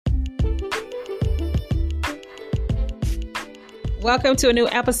Welcome to a new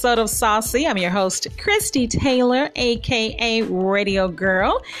episode of Saucy. I'm your host, Christy Taylor, aka Radio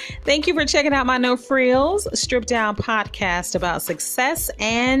Girl. Thank you for checking out my No Frills, stripped down podcast about success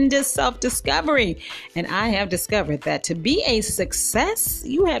and self-discovery. And I have discovered that to be a success,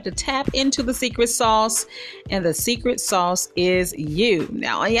 you have to tap into the secret sauce, and the secret sauce is you.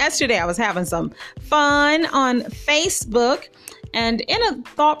 Now, yesterday I was having some fun on Facebook. And in a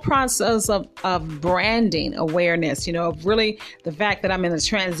thought process of branding awareness, of really the fact that I'm in a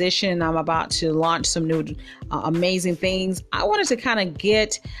transition, I'm about to launch some new amazing things. I wanted to kind of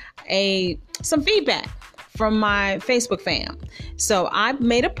get some feedback from my Facebook fam. So I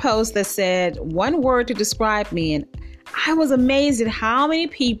made a post that said one word to describe me, and I was amazed at how many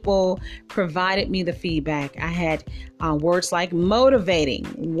people provided me the feedback. I had words like motivating,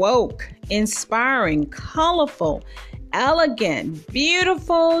 woke, inspiring, colorful, elegant,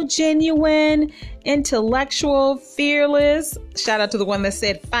 beautiful, genuine, intellectual, fearless. Shout out to the one that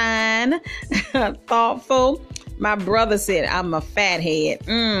said fine, thoughtful. My brother said I'm a fathead.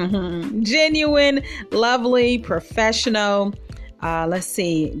 Genuine, lovely, professional.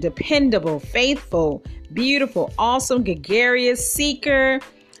 Dependable, faithful, beautiful, awesome, gregarious, seeker,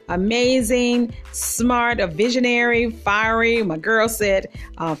 amazing, smart, a visionary, fiery. My girl said,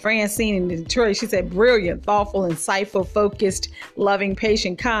 Francine in Detroit, she said brilliant, thoughtful, insightful, focused, loving,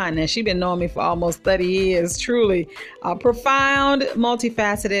 patient, kind. And she's been knowing me for almost 30 years, truly. Profound,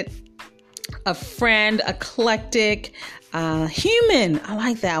 multifaceted, a friend, eclectic, human. I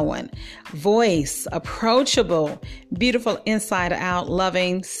like that one. Voice, approachable, beautiful inside out,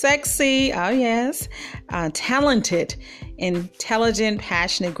 loving, sexy. Oh yes. Talented, intelligent,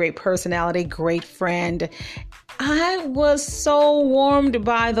 passionate, great personality, great friend. I was so warmed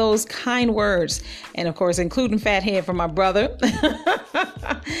by those kind words. And of course, including fathead from my brother.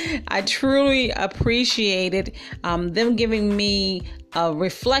 I truly appreciated them giving me a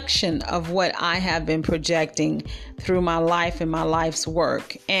reflection of what I have been projecting through my life and my life's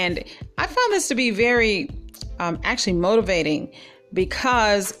work. And I found this to be very actually motivating,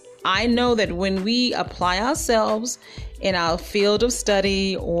 because I know that when we apply ourselves in our field of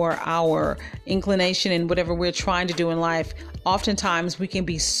study or our inclination in whatever we're trying to do in life, oftentimes we can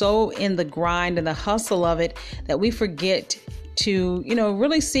be so in the grind and the hustle of it that we forget to,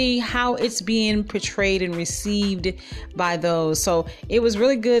 really see how it's being portrayed and received by those. So it was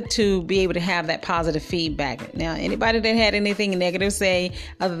really good to be able to have that positive feedback. Now, anybody that had anything negative to say,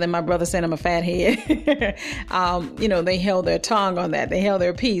 other than my brother saying I'm a fathead, they held their tongue on that. They held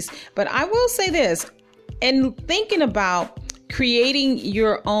their peace. But I will say this, and thinking about creating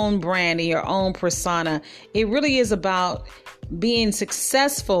your own brand and your own persona, it really is about being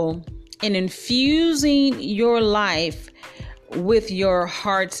successful in infusing your life with your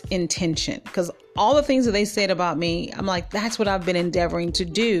heart's intention. Because all the things that they said about me, I'm like, that's what I've been endeavoring to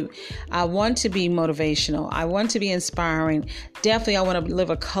do. I want to be motivational. I want to be inspiring. Definitely, I want to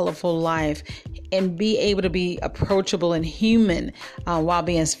live a colorful life and be able to be approachable and human while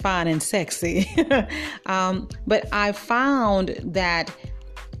being fine and sexy. But I found that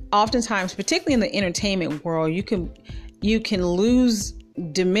oftentimes, particularly in the entertainment world, you can lose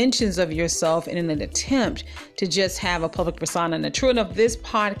dimensions of yourself in an attempt to just have a public persona. And true enough, this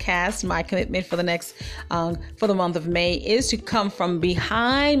podcast, my commitment for the month of May, is to come from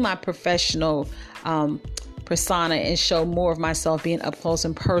behind my professional persona and show more of myself being up close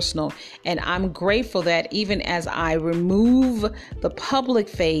and personal. And I'm grateful that even as I remove the public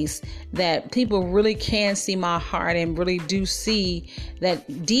face, that people really can see my heart and really do see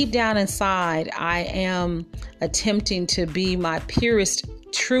that deep down inside, I am attempting to be my purest,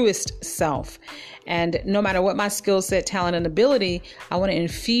 truest self. And no matter what my skill set, talent, and ability, I want to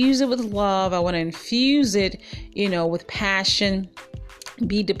infuse it with love. I want to infuse it, with passion.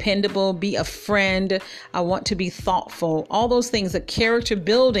 Be dependable, be a friend. I want to be thoughtful. All those things, the character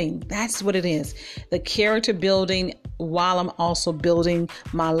building, that's what it is. The character building while I'm also building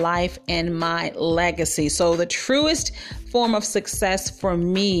my life and my legacy. So the truest form of success for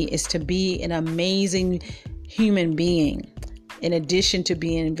me is to be an amazing human being, in addition to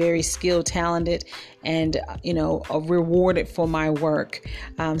being very skilled, talented, and, rewarded for my work.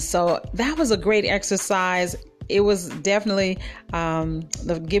 So that was a great exercise. It was definitely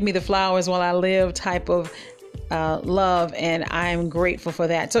give me the flowers while I live type of love, and I'm grateful for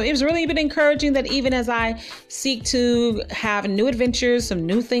that. So it was really been encouraging that even as I seek to have new adventures, some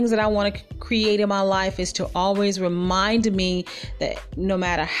new things that I want to create in my life, is to always remind me that no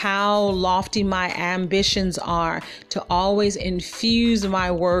matter how lofty my ambitions are, to always infuse my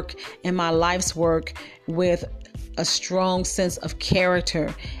work and my life's work with a strong sense of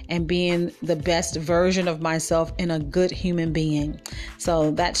character and being the best version of myself and a good human being.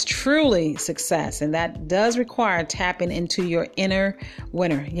 So that's truly success. And that does require tapping into your inner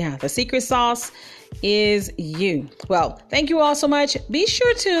winner. Yeah, the secret sauce is you. Well, thank you all so much. Be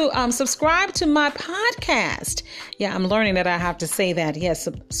sure to subscribe to my podcast. Yeah, I'm learning that I have to say that. Yes,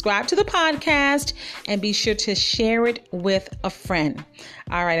 subscribe to the podcast and be sure to share it with a friend.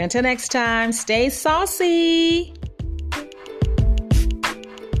 All right, until next time, stay saucy.